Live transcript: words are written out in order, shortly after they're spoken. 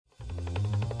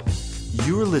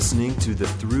You're listening to the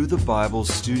Through the Bible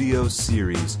Studio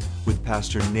series with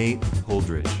Pastor Nate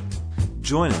Holdridge.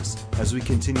 Join us as we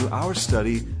continue our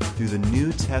study through the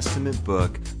New Testament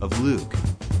book of Luke.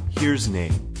 Here's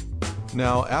Nate.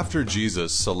 Now, after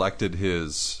Jesus selected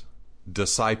his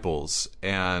disciples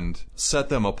and set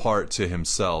them apart to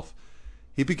himself,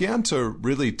 he began to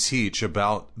really teach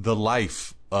about the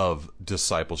life of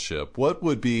discipleship, what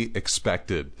would be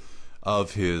expected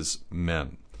of his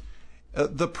men.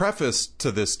 The preface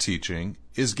to this teaching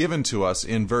is given to us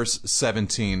in verse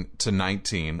 17 to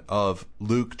 19 of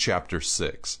Luke chapter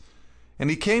 6. And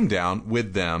he came down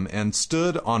with them and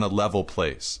stood on a level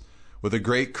place, with a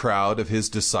great crowd of his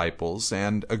disciples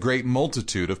and a great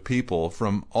multitude of people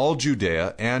from all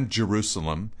Judea and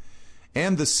Jerusalem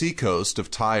and the seacoast of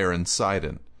Tyre and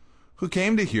Sidon, who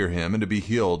came to hear him and to be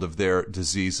healed of their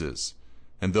diseases.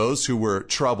 And those who were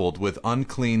troubled with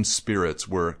unclean spirits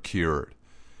were cured.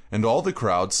 And all the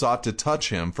crowd sought to touch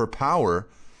him, for power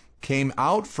came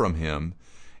out from him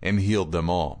and healed them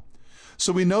all.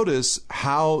 So we notice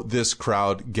how this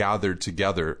crowd gathered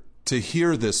together to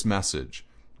hear this message.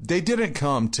 They didn't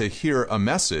come to hear a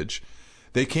message.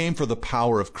 They came for the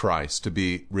power of Christ to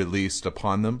be released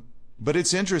upon them. But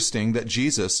it's interesting that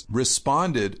Jesus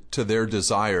responded to their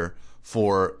desire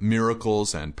for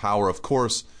miracles and power, of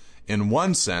course, in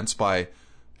one sense, by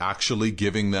actually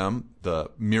giving them the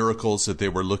miracles that they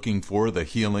were looking for, the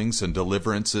healings and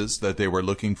deliverances that they were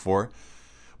looking for.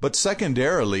 But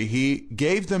secondarily, he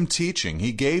gave them teaching.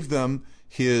 He gave them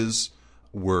his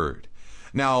word.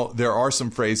 Now, there are some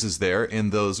phrases there in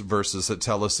those verses that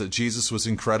tell us that Jesus was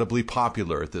incredibly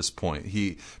popular at this point.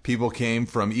 People came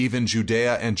from even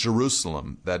Judea and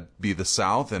Jerusalem, that'd be the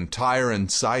south, and Tyre and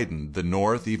Sidon, the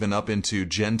north, even up into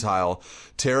Gentile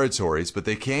territories. But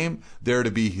they came there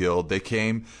to be healed. They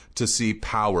came to see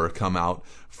power come out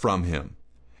from him.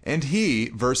 And he,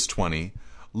 verse 20,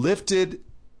 lifted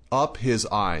up his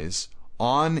eyes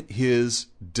on his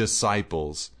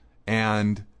disciples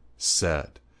and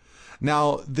said.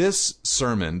 Now, this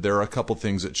sermon, there are a couple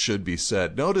things that should be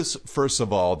said. Notice, first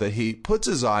of all, that he puts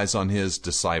his eyes on his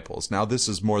disciples. Now, this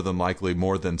is more than likely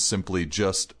more than simply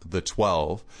just the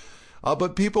 12,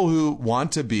 but people who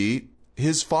want to be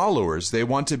his followers. They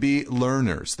want to be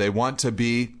learners. They want to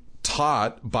be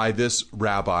taught by this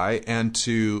rabbi and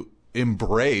to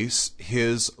embrace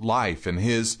his life and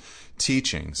his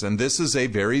teachings. And this is a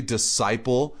very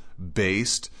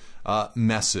disciple-based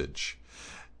message.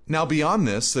 Now, beyond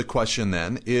this, the question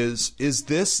then is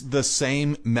this the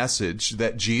same message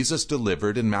that Jesus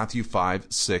delivered in Matthew 5,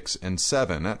 6, and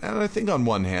 7? And I think on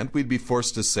one hand, we'd be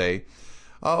forced to say,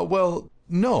 well,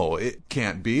 no, it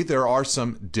can't be. There are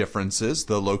some differences.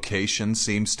 The location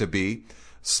seems to be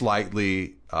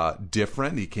slightly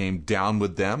different. He came down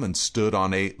with them and stood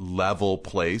on a level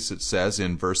place, it says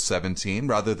in verse 17,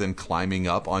 rather than climbing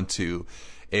up onto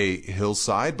a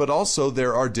hillside, but also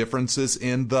there are differences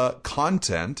in the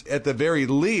content. At the very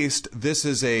least, this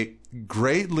is a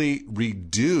greatly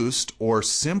reduced or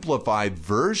simplified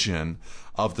version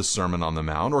of the Sermon on the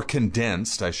Mount, or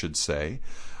condensed, I should say.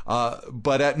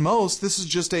 But at most, this is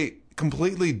just a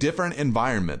completely different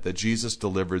environment that Jesus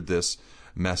delivered this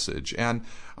message. And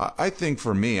I think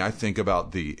for me, I think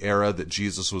about the era that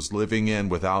Jesus was living in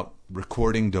without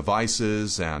recording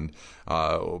devices, and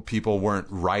people weren't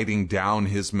writing down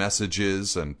his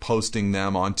messages and posting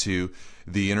them onto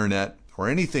the internet or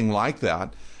anything like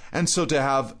that. And so to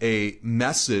have a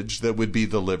message that would be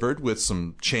delivered with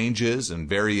some changes and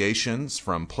variations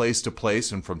from place to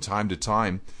place and from time to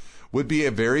time would be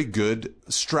a very good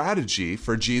strategy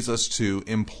for Jesus to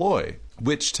employ,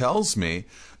 which tells me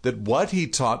that what he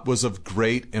taught was of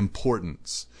great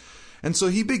importance. And so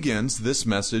he begins this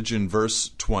message in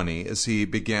verse 20 as he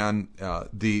began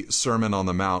the Sermon on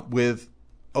the Mount with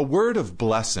a word of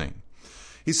blessing.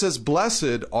 He says,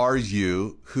 "Blessed are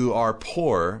you who are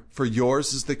poor, for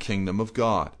yours is the kingdom of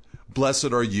God.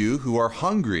 Blessed are you who are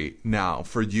hungry now,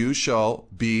 for you shall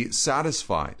be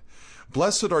satisfied.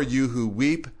 Blessed are you who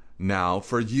weep now,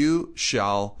 for you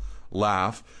shall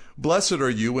laugh. Blessed are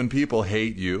you when people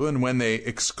hate you, and when they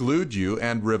exclude you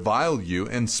and revile you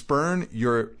and spurn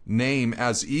your name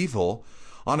as evil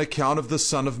on account of the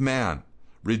Son of Man.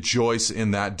 Rejoice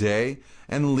in that day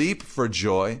and leap for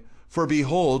joy, for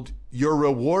behold, your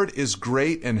reward is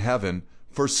great in heaven,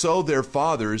 for so their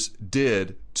fathers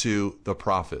did to the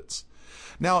prophets."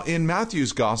 Now, in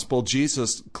Matthew's gospel,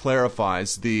 Jesus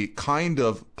clarifies the kind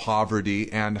of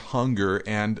poverty and hunger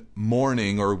and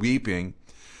mourning or weeping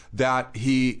that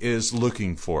he is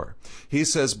looking for. He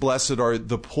says, blessed are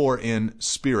the poor in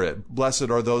spirit. Blessed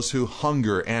are those who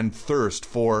hunger and thirst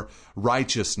for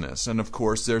righteousness. And of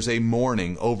course, there's a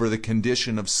mourning over the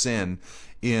condition of sin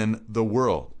in the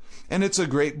world. And it's a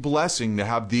great blessing to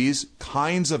have these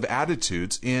kinds of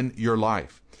attitudes in your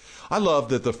life. I love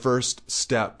that the first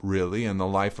step, really, in the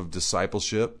life of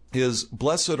discipleship is,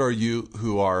 blessed are you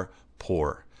who are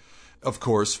poor. Of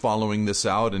course, following this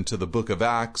out into the book of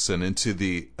Acts and into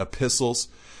the epistles,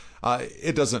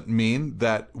 it doesn't mean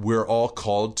that we're all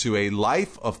called to a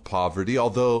life of poverty,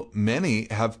 although many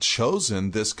have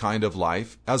chosen this kind of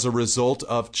life as a result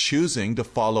of choosing to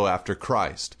follow after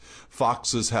Christ.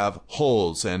 Foxes have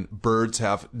holes and birds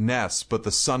have nests, but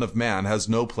the Son of Man has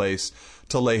no place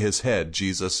to lay his head,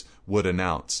 Jesus would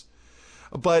announce.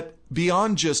 But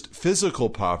beyond just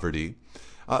physical poverty,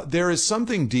 there is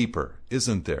something deeper,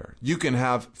 isn't there? You can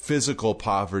have physical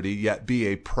poverty, yet be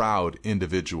a proud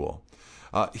individual.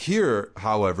 Here,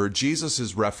 however, Jesus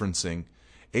is referencing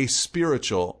a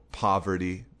spiritual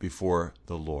poverty before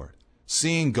the Lord.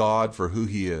 Seeing God for who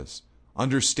he is,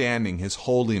 understanding his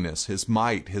holiness, his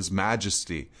might, his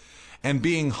majesty, and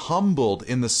being humbled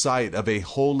in the sight of a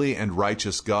holy and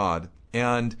righteous God,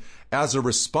 and as a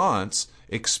response,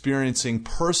 experiencing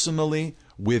personally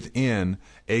within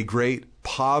a great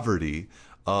poverty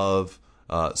of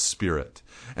spirit.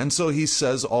 And so he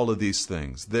says all of these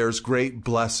things. There's great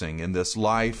blessing in this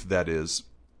life that is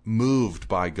moved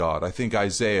by God. I think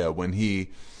Isaiah, when he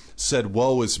said,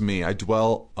 woe is me, I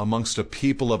dwell amongst a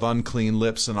people of unclean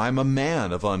lips, and I'm a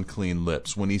man of unclean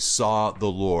lips, when he saw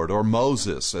the Lord. Or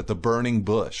Moses at the burning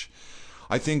bush.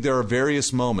 I think there are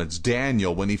various moments.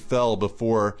 Daniel, when he fell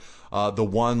before the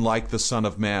one like the Son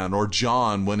of Man. Or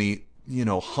John, when he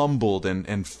humbled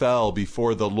and fell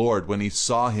before the Lord when he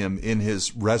saw him in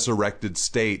his resurrected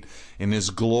state, in his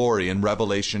glory in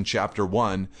Revelation chapter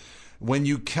 1. When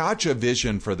you catch a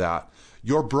vision for that,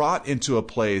 you're brought into a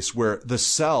place where the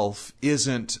self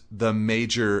isn't the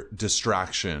major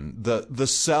distraction. The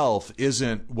self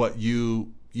isn't what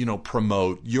you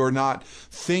promote. You're not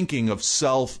thinking of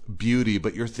self-beauty,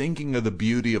 but you're thinking of the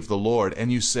beauty of the Lord.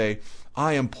 And you say,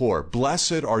 I am poor.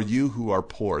 Blessed are you who are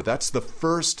poor. That's the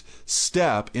first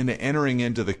step into entering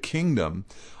into the kingdom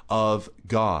of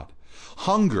God.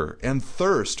 Hunger and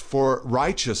thirst for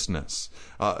righteousness.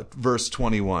 Verse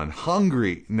 21,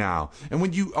 hungry now. And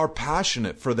when you are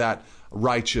passionate for that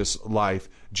righteous life,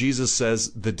 Jesus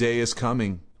says the day is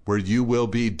coming where you will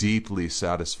be deeply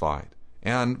satisfied.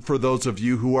 And for those of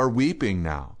you who are weeping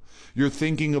now, you're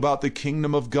thinking about the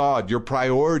kingdom of God. Your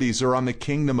priorities are on the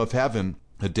kingdom of heaven.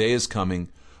 A day is coming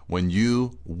when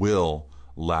you will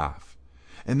laugh.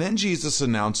 And then Jesus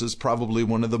announces probably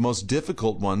one of the most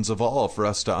difficult ones of all for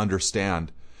us to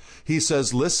understand. He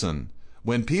says, listen,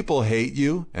 when people hate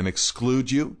you and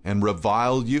exclude you and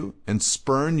revile you and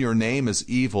spurn your name as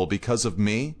evil because of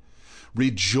me,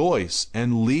 rejoice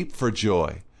and leap for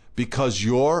joy, because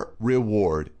your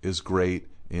reward is great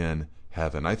in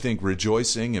heaven. I think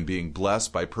rejoicing and being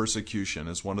blessed by persecution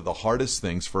is one of the hardest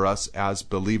things for us as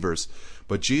believers.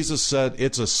 But Jesus said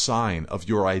it's a sign of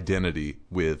your identity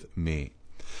with me.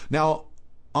 Now,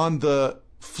 on the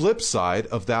flip side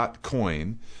of that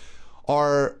coin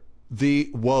are the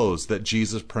woes that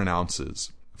Jesus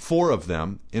pronounces. 4 of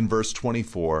them in verse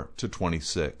 24 to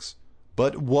 26.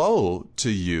 But woe to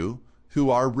you who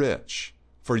are rich,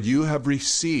 for you have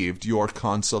received your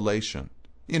consolation.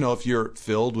 If you're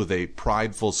filled with a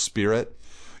prideful spirit,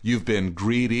 you've been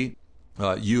greedy,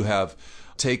 you have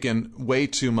taken way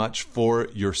too much for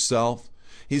yourself.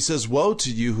 He says, woe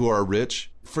to you who are rich,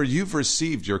 for you've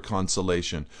received your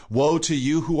consolation. Woe to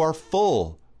you who are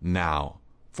full now,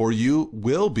 for you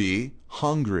will be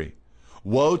hungry.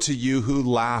 Woe to you who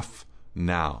laugh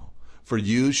now, for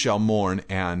you shall mourn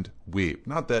and weep.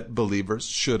 Not that believers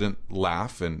shouldn't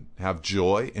laugh and have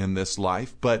joy in this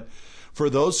life, but for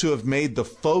those who have made the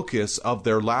focus of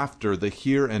their laughter the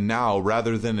here and now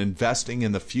rather than investing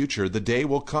in the future, the day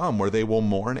will come where they will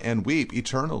mourn and weep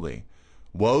eternally.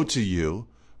 Woe to you,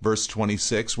 verse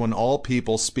 26, when all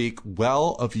people speak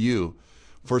well of you,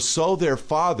 for so their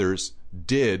fathers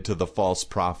did to the false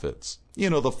prophets.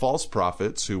 The false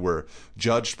prophets who were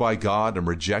judged by God and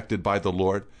rejected by the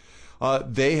Lord,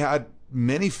 they had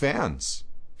many fans.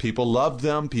 People loved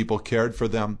them, people cared for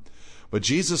them. But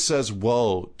Jesus says,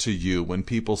 woe to you when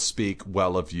people speak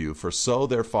well of you, for so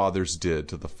their fathers did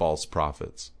to the false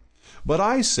prophets. But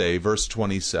I say, verse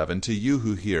 27, to you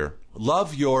who hear,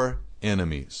 love your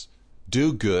enemies,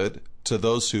 do good to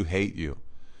those who hate you,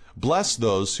 bless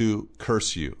those who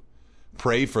curse you,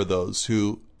 pray for those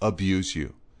who abuse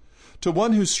you. To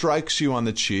one who strikes you on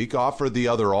the cheek, offer the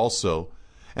other also,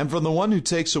 And from the one who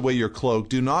takes away your cloak,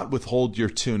 do not withhold your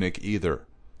tunic either.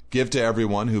 Give to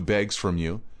everyone who begs from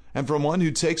you, and from one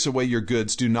who takes away your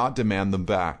goods, do not demand them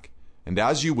back. And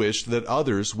as you wished that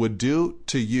others would do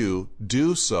to you,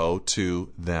 do so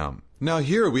to them. Now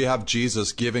here we have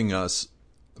Jesus giving us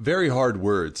very hard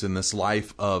words in this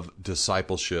life of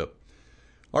discipleship.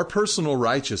 Our personal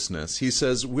righteousness, he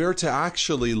says, we're to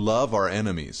actually love our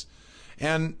enemies.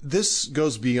 And this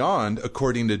goes beyond,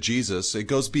 according to Jesus, it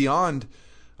goes beyond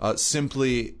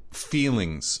simply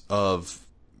feelings of,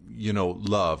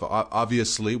 love.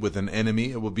 Obviously, with an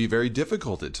enemy, it will be very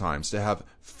difficult at times to have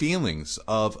feelings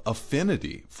of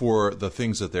affinity for the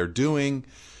things that they're doing.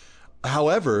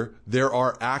 However, there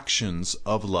are actions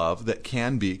of love that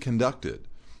can be conducted.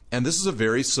 And this is a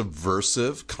very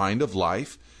subversive kind of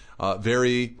life,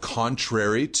 very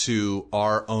contrary to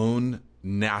our own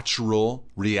natural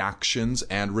reactions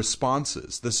and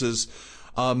responses. This is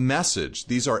a message.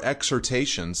 These are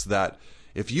exhortations that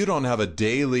if you don't have a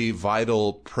daily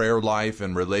vital prayer life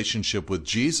and relationship with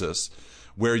Jesus,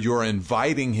 where you're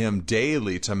inviting him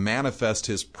daily to manifest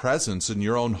his presence in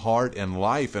your own heart and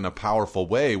life in a powerful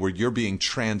way, where you're being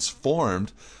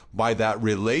transformed by that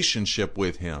relationship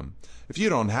with him. If you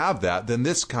don't have that, then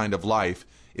this kind of life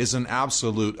is an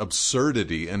absolute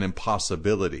absurdity and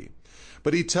impossibility.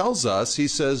 But he tells us, he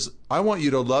says, I want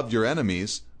you to love your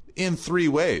enemies in 3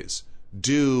 ways.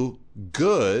 Do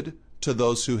good to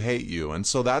those who hate you. And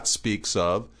so that speaks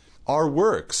of our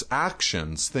works,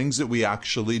 actions, things that we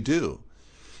actually do.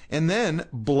 And then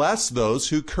bless those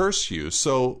who curse you.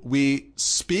 So we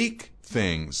speak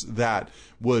things that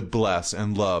would bless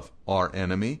and love our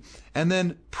enemy. And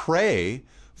then pray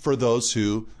for those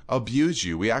who abuse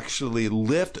you. We actually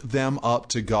lift them up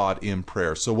to God in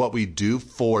prayer. So what we do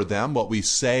for them, what we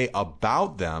say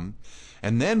about them,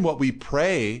 and then what we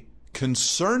pray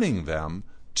concerning them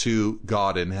to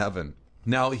God in heaven.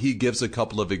 Now, he gives a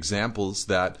couple of examples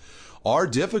that are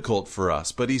difficult for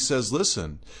us, but he says,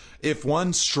 listen, if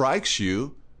one strikes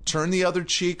you, turn the other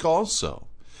cheek also.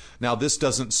 Now, this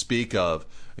doesn't speak of,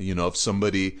 if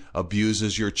somebody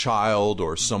abuses your child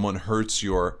or someone hurts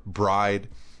your bride.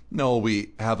 No,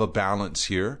 we have a balance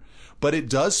here, but it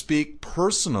does speak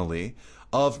personally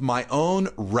of my own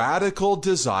radical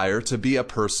desire to be a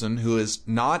person who is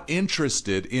not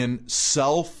interested in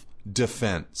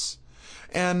self-defense.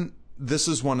 And this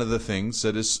is one of the things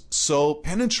that is so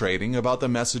penetrating about the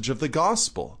message of the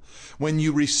gospel. When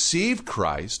you receive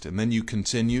Christ and then you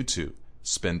continue to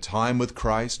spend time with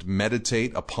Christ,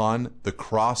 meditate upon the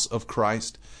cross of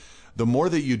Christ, the more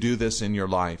that you do this in your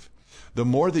life, the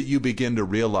more that you begin to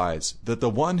realize that the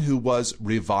one who was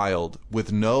reviled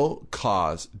with no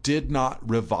cause did not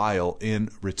revile in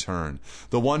return.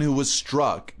 The one who was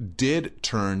struck did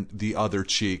turn the other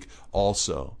cheek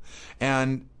also.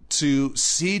 And to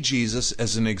see Jesus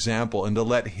as an example and to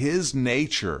let his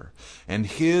nature and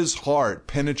his heart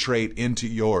penetrate into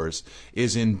yours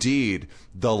is indeed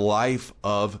the life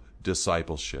of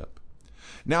discipleship.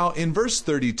 Now, in verse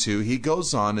 32, he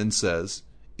goes on and says,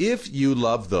 if you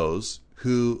love those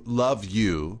who love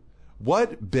you,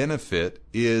 what benefit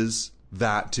is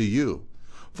that to you?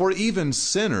 For even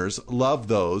sinners love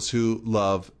those who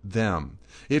love them.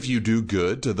 If you do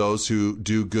good to those who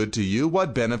do good to you,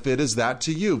 what benefit is that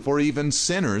to you? For even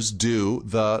sinners do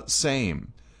the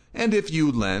same. And if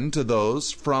you lend to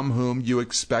those from whom you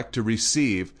expect to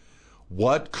receive,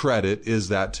 what credit is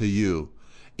that to you?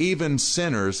 Even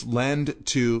sinners lend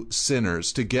to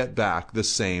sinners to get back the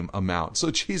same amount.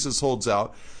 So Jesus holds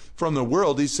out from the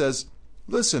world. He says,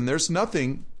 listen, there's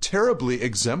nothing terribly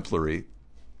exemplary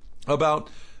about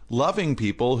loving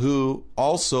people who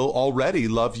also already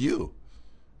love you.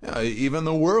 Even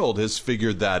the world has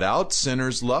figured that out.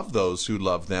 Sinners love those who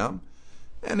love them.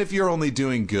 And if you're only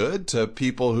doing good to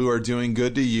people who are doing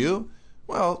good to you,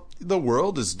 well, the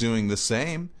world is doing the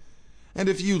same. And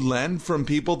if you lend from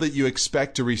people that you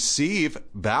expect to receive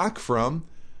back from,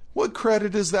 what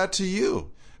credit is that to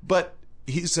you? But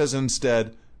he says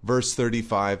instead, verse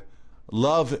 35,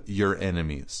 love your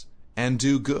enemies and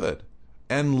do good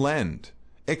and lend,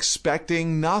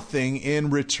 expecting nothing in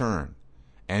return.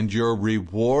 And your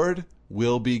reward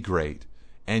will be great,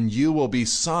 and you will be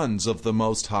sons of the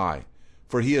Most High.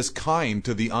 For he is kind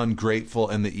to the ungrateful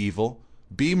and the evil.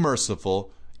 Be merciful,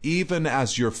 even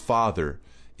as your Father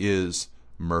is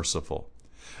merciful.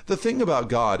 The thing about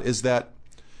God is that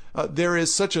there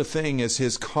is such a thing as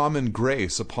his common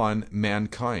grace upon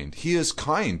mankind. He is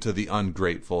kind to the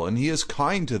ungrateful, and he is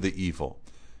kind to the evil.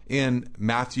 In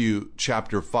Matthew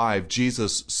chapter 5,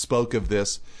 Jesus spoke of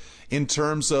this in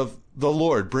terms of the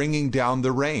Lord bringing down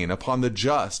the rain upon the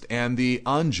just and the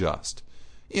unjust.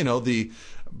 The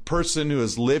person who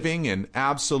is living in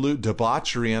absolute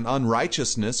debauchery and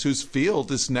unrighteousness, whose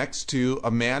field is next to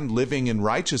a man living in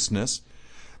righteousness,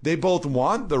 they both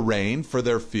want the rain for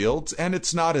their fields, and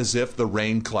it's not as if the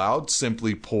rain cloud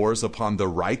simply pours upon the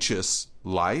righteous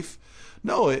life.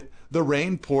 No, the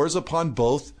rain pours upon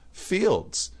both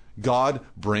fields. God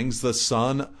brings the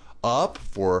sun up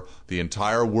for the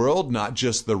entire world, not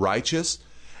just the righteous.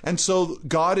 And so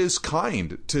God is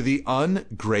kind to the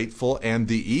ungrateful and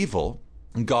the evil.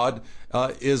 God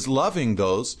is loving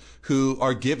those who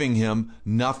are giving him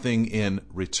nothing in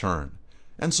return.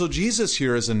 And so Jesus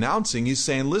here is announcing, he's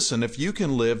saying, listen, if you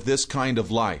can live this kind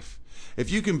of life, if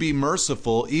you can be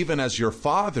merciful even as your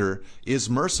Father is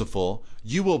merciful,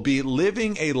 you will be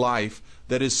living a life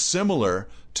that is similar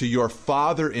to your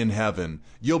Father in heaven.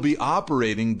 You'll be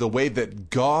operating the way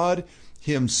that God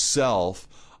himself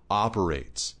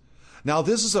operates. Now,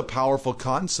 this is a powerful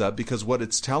concept because what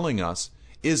it's telling us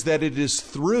is that it is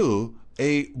through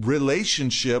a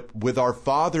relationship with our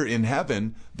Father in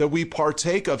heaven that we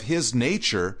partake of his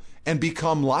nature and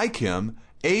become like him,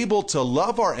 able to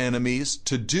love our enemies,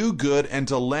 to do good, and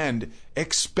to lend,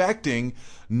 expecting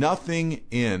nothing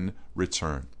in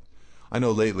return. I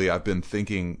know lately I've been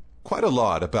thinking quite a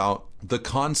lot about the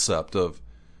concept of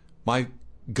my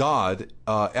God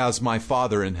as my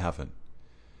Father in heaven.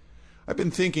 I've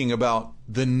been thinking about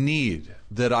the need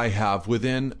that I have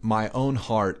within my own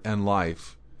heart and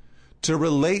life to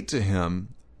relate to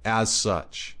him as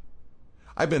such.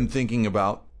 I've been thinking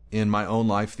about in my own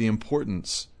life the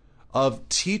importance of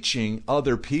teaching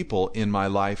other people in my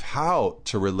life how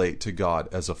to relate to God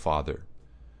as a father.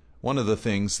 One of the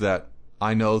things that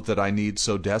I know that I need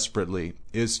so desperately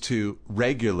is to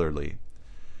regularly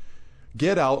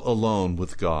get out alone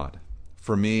with God.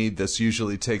 For me, this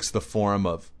usually takes the form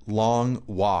of long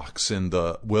walks in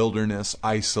the wilderness,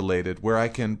 isolated, where I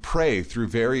can pray through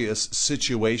various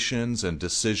situations and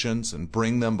decisions and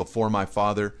bring them before my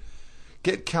Father,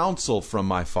 get counsel from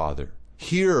my Father,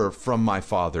 hear from my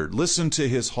Father, listen to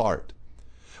his heart.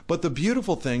 But the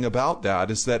beautiful thing about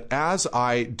that is that as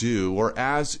I do, or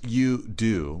as you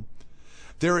do,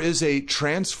 there is a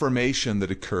transformation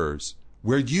that occurs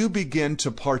where you begin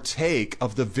to partake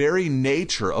of the very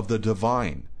nature of the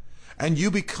divine, and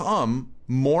you become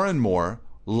more and more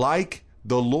like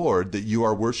the Lord that you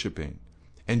are worshiping.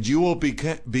 And you will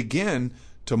begin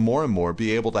to more and more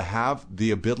be able to have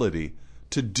the ability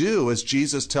to do as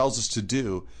Jesus tells us to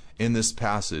do in this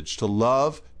passage, to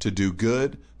love, to do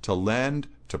good, to lend,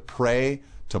 to pray,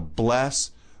 to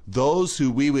bless those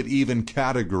who we would even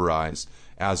categorize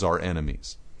as our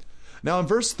enemies. Now in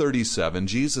verse 37,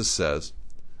 Jesus says,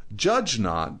 "Judge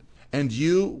not, and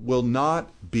you will not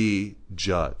be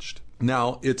judged."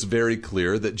 Now, it's very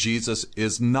clear that Jesus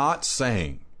is not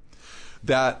saying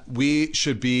that we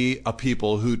should be a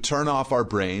people who turn off our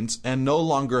brains and no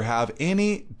longer have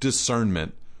any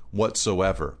discernment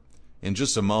whatsoever. In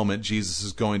just a moment, Jesus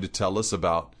is going to tell us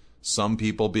about some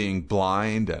people being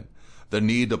blind and the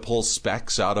need to pull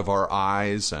specks out of our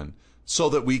eyes and so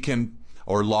that we can,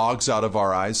 or logs out of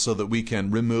our eyes so that we can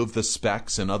remove the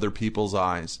specks in other people's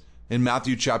eyes. In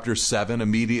Matthew chapter 7,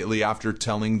 immediately after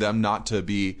telling them not to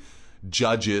be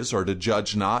judges or to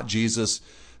judge not, Jesus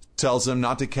tells them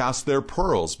not to cast their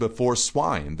pearls before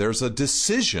swine. There's a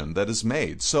decision that is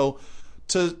made. So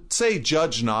to say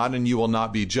judge not and you will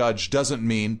not be judged doesn't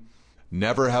mean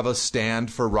never have a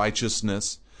stand for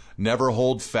righteousness, never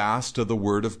hold fast to the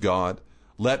word of God,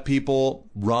 let people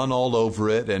run all over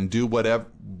it and do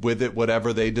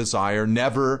whatever they desire,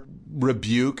 never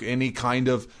rebuke any kind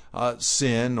of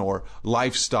sin or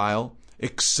lifestyle,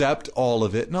 accept all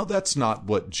of it. No, that's not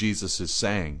what Jesus is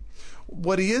saying.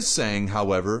 What he is saying,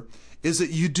 however, is that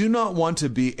you do not want to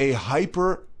be a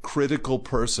hypercritical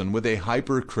person with a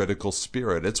hypercritical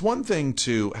spirit. It's one thing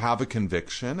to have a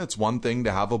conviction. It's one thing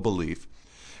to have a belief.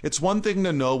 It's one thing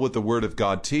to know what the Word of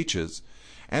God teaches.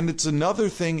 And it's another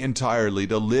thing entirely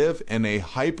to live in a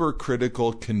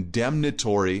hypercritical,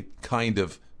 condemnatory kind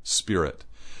of spirit.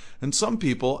 And some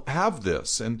people have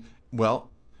this. And, well,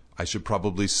 I should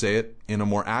probably say it in a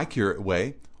more accurate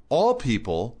way. All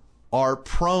people are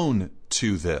prone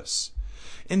to this.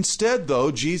 Instead,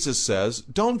 though, Jesus says,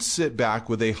 don't sit back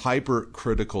with a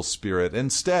hypercritical spirit.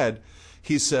 Instead,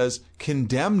 he says,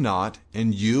 condemn not,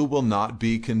 and you will not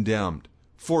be condemned.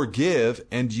 Forgive,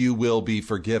 and you will be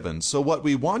forgiven. So what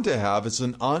we want to have is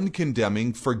an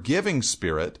uncondemning, forgiving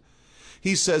spirit.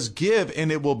 He says, give,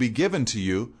 and it will be given to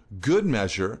you, good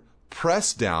measure,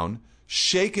 pressed down,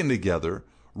 shaken together,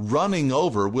 running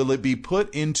over, will it be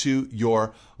put into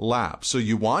your lap. So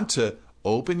you want to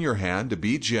open your hand, to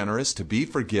be generous, to be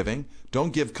forgiving.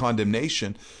 Don't give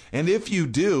condemnation. And if you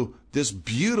do, this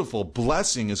beautiful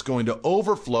blessing is going to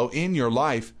overflow in your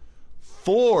life.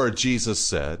 For, Jesus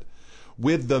said,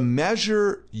 with the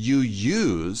measure you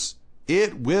use,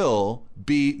 it will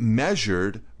be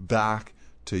measured back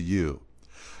to you.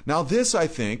 Now, this, I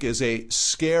think, is a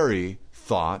scary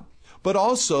thought, but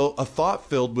also a thought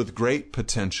filled with great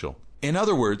potential. In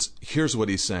other words, here's what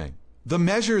he's saying. The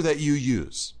measure that you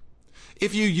use,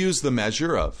 if you use the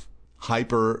measure of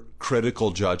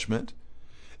hypercritical judgment,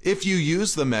 if you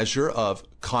use the measure of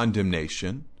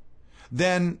condemnation,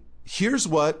 then here's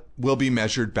what will be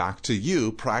measured back to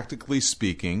you, practically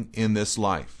speaking, in this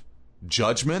life: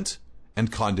 judgment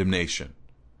and condemnation.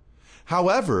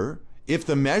 However, if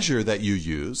the measure that you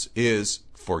use is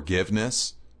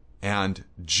forgiveness and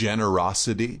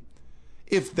generosity,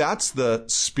 if that's the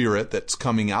spirit that's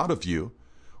coming out of you,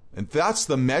 and that's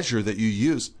the measure that you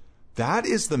use, that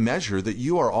is the measure that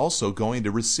you are also going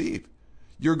to receive.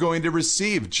 You're going to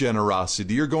receive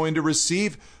generosity. You're going to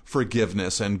receive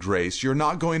forgiveness and grace. You're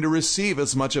not going to receive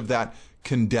as much of that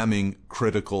condemning,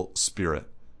 critical spirit.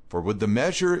 For with the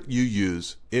measure you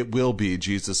use, it will be,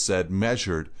 Jesus said,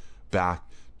 measured back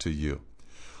to you.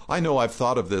 I know I've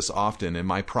thought of this often in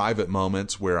my private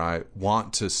moments where I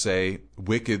want to say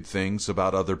wicked things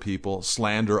about other people,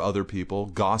 slander other people,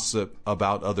 gossip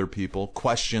about other people,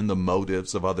 question the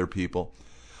motives of other people.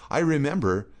 I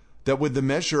remember that with the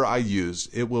measure I use,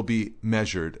 it will be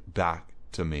measured back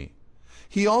to me.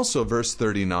 He also, verse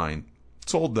 39,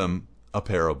 told them a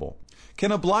parable.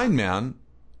 Can a blind man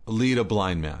lead a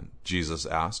blind man? Jesus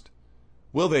asked.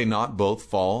 Will they not both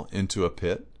fall into a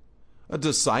pit? A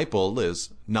disciple is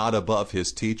not above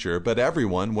his teacher, but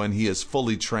everyone, when he is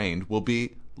fully trained, will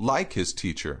be like his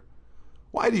teacher.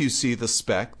 Why do you see the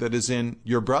speck that is in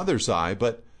your brother's eye,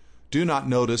 but do not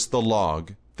notice the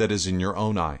log that is in your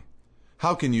own eye?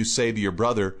 How can you say to your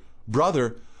brother,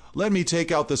 Brother, let me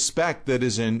take out the speck that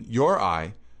is in your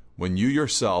eye, when you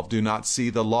yourself do not see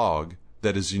the log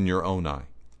that is in your own eye?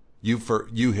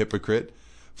 You hypocrite,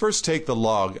 first take the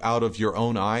log out of your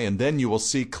own eye, and then you will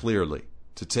see clearly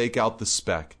to take out the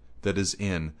speck that is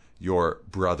in your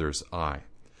brother's eye.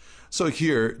 So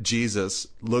here, Jesus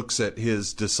looks at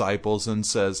his disciples and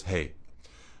says, hey,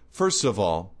 first of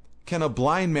all, can a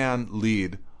blind man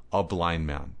lead a blind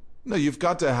man? No, you've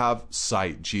got to have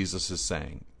sight, Jesus is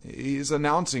saying. He's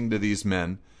announcing to these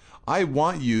men, I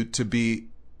want you to be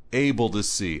able to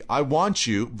see. I want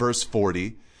you, verse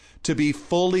 40, to be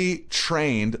fully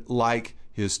trained like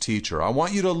his teacher. I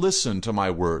want you to listen to my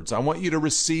words. I want you to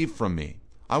receive from me.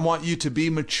 I want you to be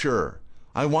mature.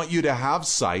 I want you to have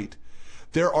sight.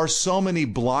 There are so many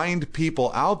blind people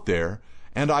out there,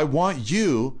 and I want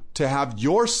you to have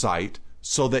your sight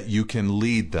so that you can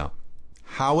lead them.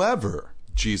 However,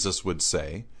 Jesus would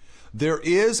say, there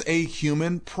is a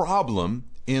human problem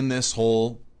in this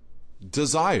whole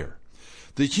desire.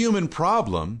 The human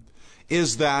problem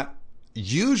is that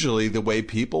usually the way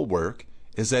people work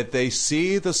is that they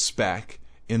see the speck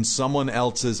in someone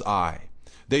else's eye.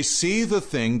 They see the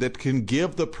thing that can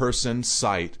give the person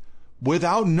sight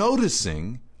without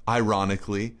noticing,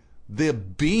 ironically, the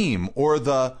beam or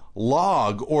the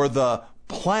log or the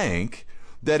plank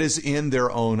that is in their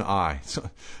own eye.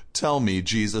 Tell me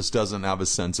Jesus doesn't have a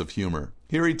sense of humor.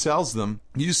 Here he tells them,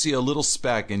 you see a little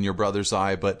speck in your brother's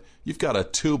eye, but you've got a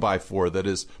 2x4 that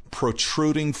is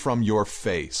protruding from your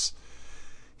face.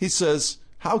 He says,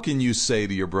 how can you say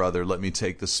to your brother, let me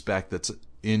take the speck that's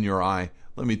in your eye,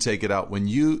 let me take it out, when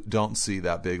you don't see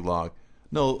that big log?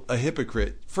 No, a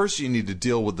hypocrite, first you need to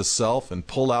deal with the self and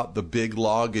pull out the big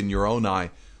log in your own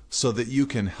eye so that you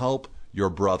can help your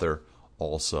brother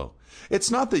also.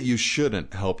 It's not that you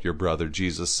shouldn't help your brother,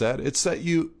 Jesus said. It's that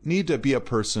you need to be a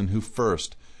person who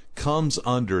first comes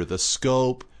under the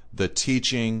scope, the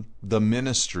teaching, the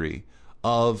ministry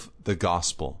of the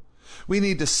gospel. We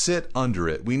need to sit under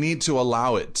it. We need to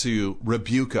allow it to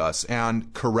rebuke us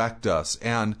and correct us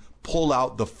and pull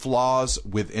out the flaws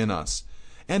within us.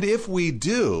 And if we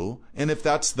do, and if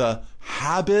that's the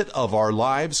habit of our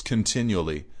lives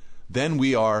continually, then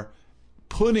we are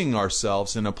putting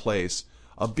ourselves in a place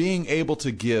of being able to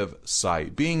give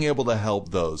sight, being able to help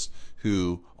those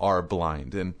who are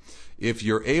blind. And if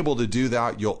you're able to do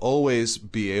that, you'll always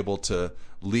be able to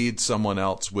lead someone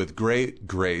else with great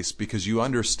grace, because you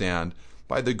understand,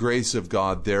 by the grace of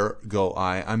God, there go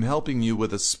I. I'm helping you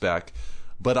with a speck,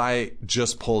 but I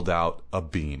just pulled out a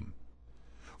beam.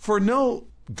 For no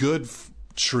good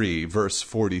tree, verse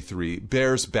 43,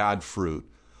 bears bad fruit,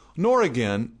 nor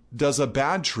again does a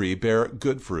bad tree bear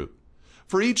good fruit.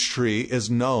 For each tree is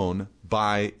known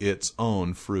by its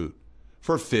own fruit.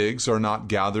 For figs are not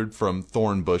gathered from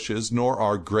thorn bushes, nor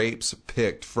are grapes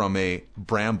picked from a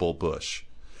bramble bush.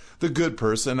 The good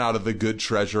person out of the good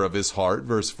treasure of his heart,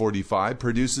 verse 45,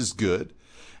 produces good,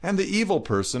 and the evil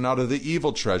person out of the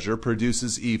evil treasure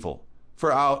produces evil.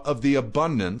 For out of the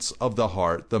abundance of the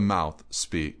heart the mouth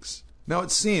speaks. Now it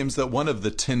seems that one of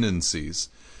the tendencies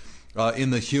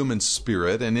in the human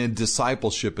spirit and in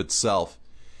discipleship itself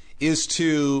is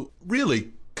to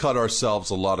really cut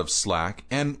ourselves a lot of slack.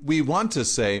 And we want to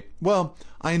say, well,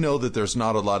 I know that there's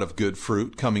not a lot of good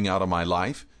fruit coming out of my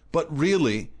life, but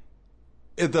really,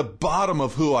 at the bottom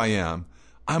of who I am,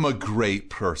 I'm a great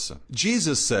person.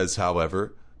 Jesus says,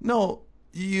 however, no,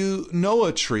 you know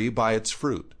a tree by its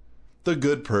fruit. The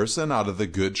good person out of the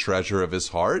good treasure of his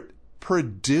heart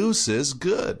produces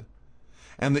good.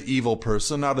 And the evil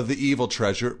person out of the evil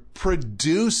treasure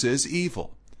produces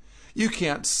evil. You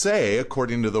can't say,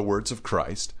 according to the words of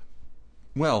Christ,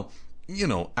 well,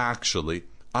 actually,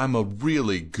 I'm a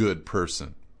really good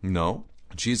person. No,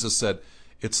 Jesus said,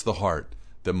 it's the heart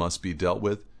that must be dealt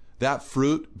with. That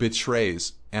fruit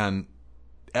betrays and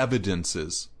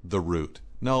evidences the root.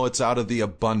 No, it's out of the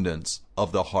abundance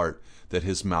of the heart that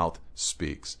his mouth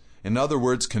speaks. In other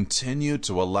words, continue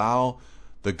to allow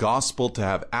the gospel to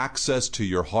have access to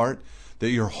your heart,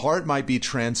 that your heart might be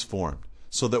transformed,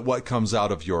 so that what comes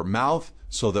out of your mouth,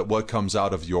 so that what comes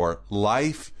out of your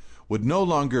life would no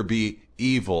longer be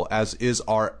evil, as is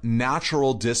our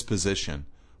natural disposition,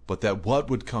 but that what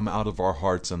would come out of our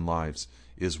hearts and lives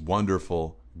is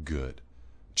wonderful good.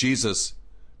 Jesus,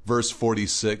 verse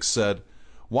 46, said,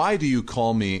 "Why do you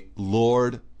call me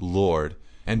Lord, Lord,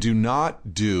 and do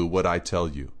not do what I tell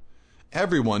you?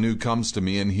 Everyone who comes to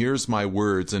me and hears my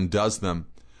words and does them,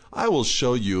 I will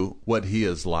show you what he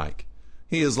is like.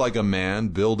 He is like a man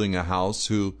building a house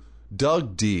who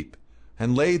dug deep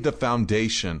and laid the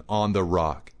foundation on the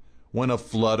rock. When a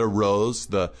flood arose,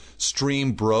 the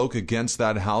stream broke against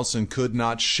that house and could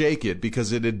not shake it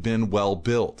because it had been well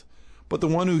built. But the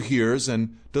one who hears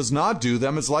and does not do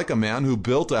them is like a man who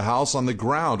built a house on the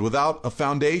ground without a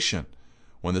foundation.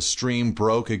 When the stream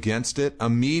broke against it,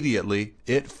 immediately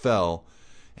it fell,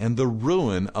 and the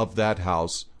ruin of that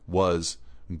house was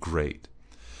great."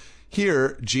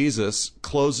 Here, Jesus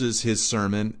closes his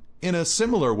sermon in a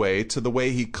similar way to the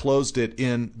way he closed it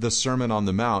in the Sermon on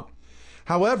the Mount.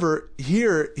 However,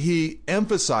 here he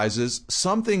emphasizes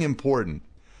something important.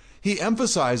 He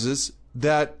emphasizes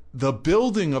that the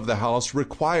building of the house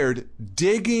required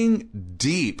digging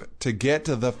deep to get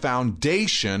to the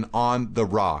foundation on the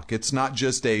rock. It's not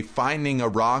just finding a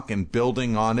rock and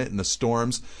building on it, and the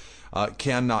storms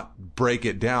cannot break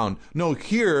it down. No,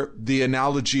 here the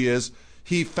analogy is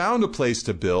he found a place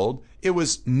to build. It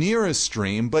was near a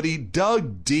stream, but he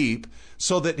dug deep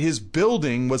so that his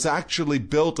building was actually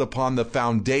built upon the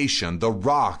foundation, the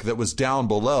rock that was down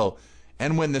below.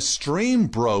 And when the stream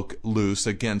broke loose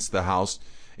against the house,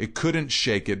 it couldn't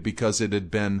shake it because it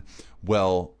had been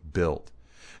well built.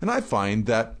 And I find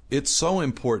that it's so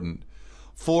important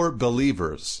for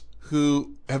believers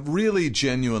who have really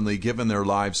genuinely given their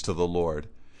lives to the Lord.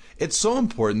 It's so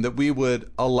important that we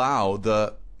would allow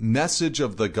the message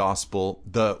of the gospel,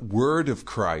 the word of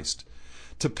Christ,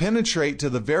 to penetrate to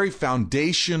the very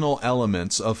foundational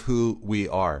elements of who we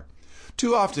are.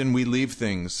 Too often we leave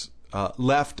things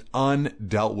left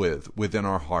undealt with within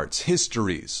our hearts,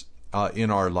 histories in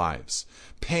our lives,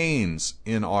 pains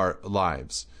in our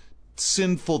lives,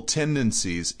 sinful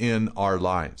tendencies in our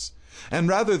lives. And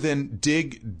rather than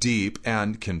dig deep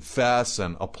and confess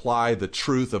and apply the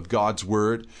truth of God's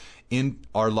word in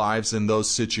our lives in those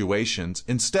situations,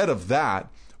 instead of that,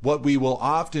 what we will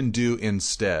often do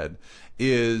instead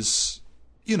is,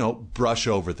 brush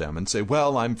over them and say,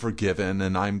 well, I'm forgiven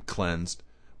and I'm cleansed.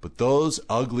 But those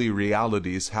ugly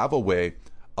realities have a way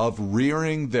of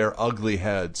rearing their ugly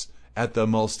heads at the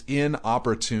most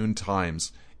inopportune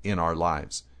times in our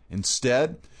lives.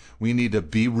 Instead, we need to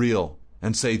be real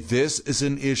and say, this is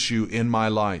an issue in my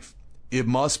life. It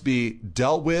must be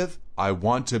dealt with. I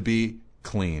want to be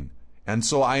clean. And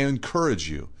so I encourage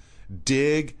you,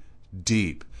 dig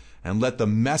deep and let the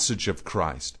message of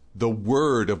Christ, the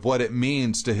word of what it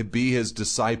means to be his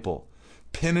disciple,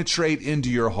 penetrate into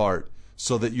your heart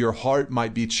so that your heart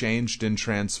might be changed and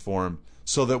transformed,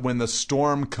 so that when the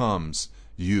storm comes,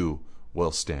 you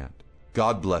will stand.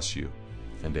 God bless you,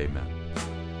 and amen.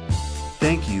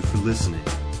 Thank you for listening.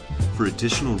 For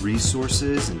additional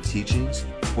resources and teachings,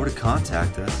 or to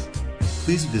contact us,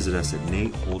 please visit us at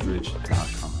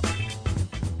nateholdridge.com.